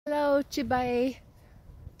Hello, Chibay.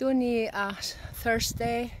 Tuni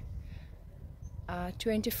Thursday,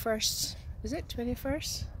 21st. Is it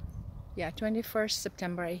 21st? Yeah, 21st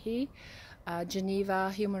September. Geneva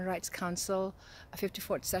Human Rights Council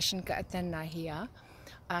 54th session ka attend na hiya.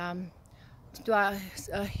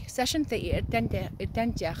 Session te attend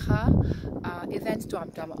ya ka events tuam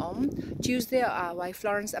Tuesday why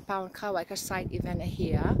Florence upon ka why ka side event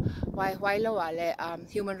here why lo wale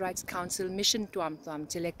Human Rights Council mission tuam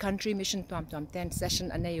chile country mission tuam 10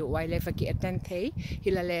 session anayu why le faki attend te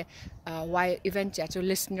hilale why event ya to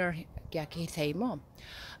listener kya ki thei mo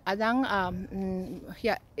adang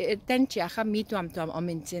ya attend ya ka mi tuam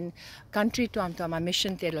omintin country tuam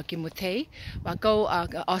mission te lo ki muthei wa go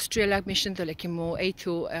Australia mission to lekimu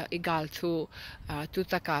to egal to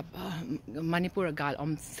taka Manipur egal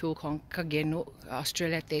to kong kagenu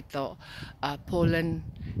Australia te to Poland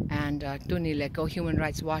and tuni leko Human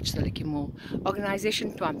Rights Watch to lekimu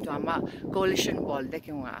organization tuam coalition ball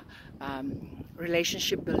dekinga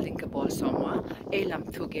relationship building ka ball somwa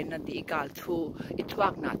elam to gena di egal to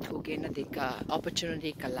itwag na to gena di ka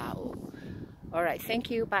opportunity ka lao. All right, thank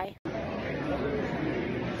you, bye.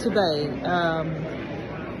 Today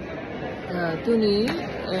Tuni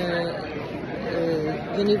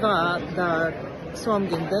Geneva da som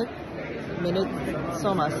gindet minute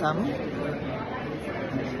som asam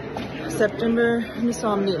September ni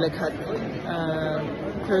som ni lekhat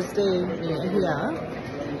Thursday ni here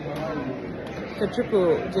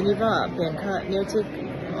Katripo Geneva benka neotik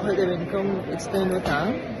hoide benkong explain uta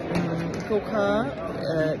koka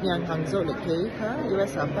nyang hangzo lekhe ka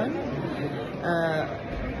US apan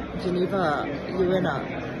Geneva UNA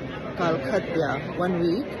Calcutta 1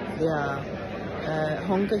 week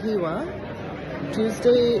Hong Kahiwa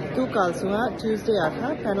Tuesday tu kalsunga Tuesday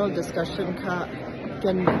aka panel discussion ka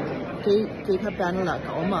ken ke ka panel aka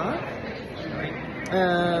oma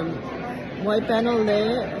why panel le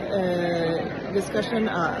discussion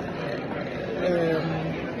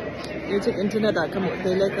YouTube internet aka mo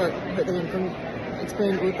tele ka betul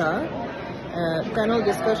explain uta panel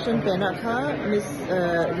discussion penaka Miss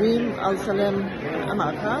Reem Al-Salem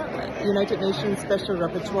Amaka United Nations Special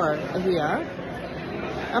Rapporteur here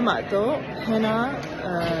Amato Hena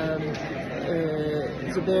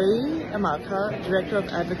Zuberi Amaka Director of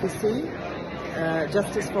Advocacy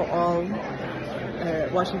Justice for All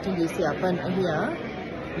Washington DC apan here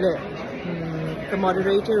le the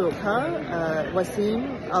moderator Wasim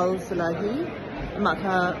Al-Salahi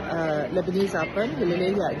Amaka Lebanese apan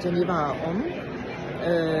Hilalaya Geneva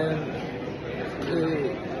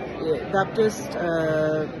Baptist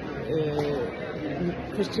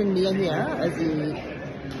Christian Nia here as the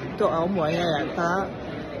to moya ta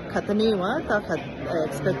khatani wa ta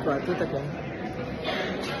expect wa to taken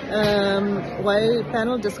why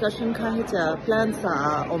panel discussion ka hita plan sa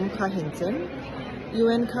kha hinten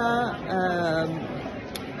UN ka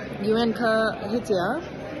hita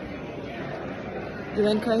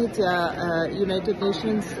United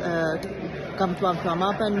Nations kamtuam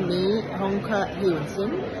pan ni Hong Ka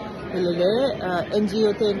hinsin hilele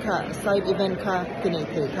NGO ten ka side event ka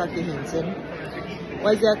kinete ka hinsin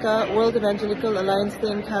wajaka World Evangelical Alliance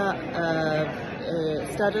ten ka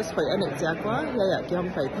status for anexakwa ya kyam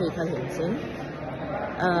pai the ka hinsin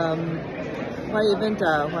why event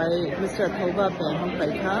why Mr. Thoba ben Hong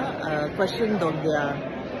pai ka question dong dia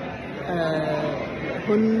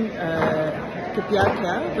hun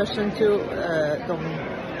Kipiakia, question to Dong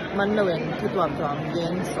Manlawen, Kituam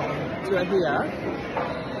Yen Song, to Adia.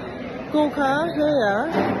 Koka, here,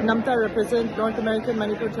 Namta represent North American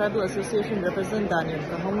Manipur Tribal Association represent Daniel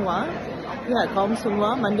Kahongwa. Yeah, Kom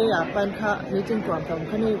Sungwa, Monday Apanka, meeting Tuam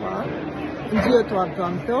Kaniwa. India Tuam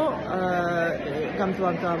to come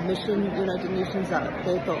to mission, United Nations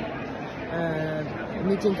Teto.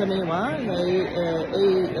 Meeting Kaniwa,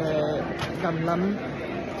 Gamlam.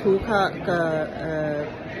 Tuka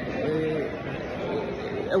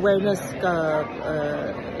awareness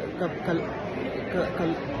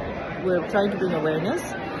we're trying to bring awareness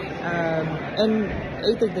and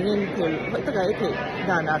itig dingin what the guy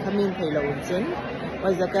dana kamin kay lawsin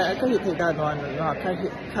was a kahit danon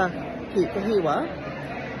ka hiwa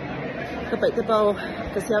kapay tapaw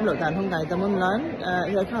kasyam lo dan hong nai tamon lan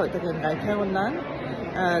ya ka ta kan ngai thang lan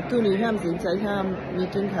tu ni ham sin chai ham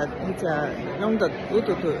meeting khat hicha nong dot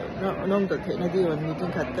utu nong dot the na di on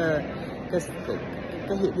meeting khat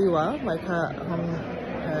ka hi diwa mai kha hong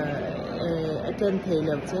attend thei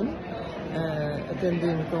lem chen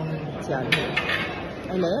attending kong chan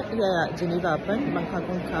ale ya Geneva pan bangkha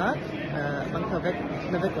kong kha bangkha vek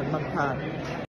na vek kon bangkha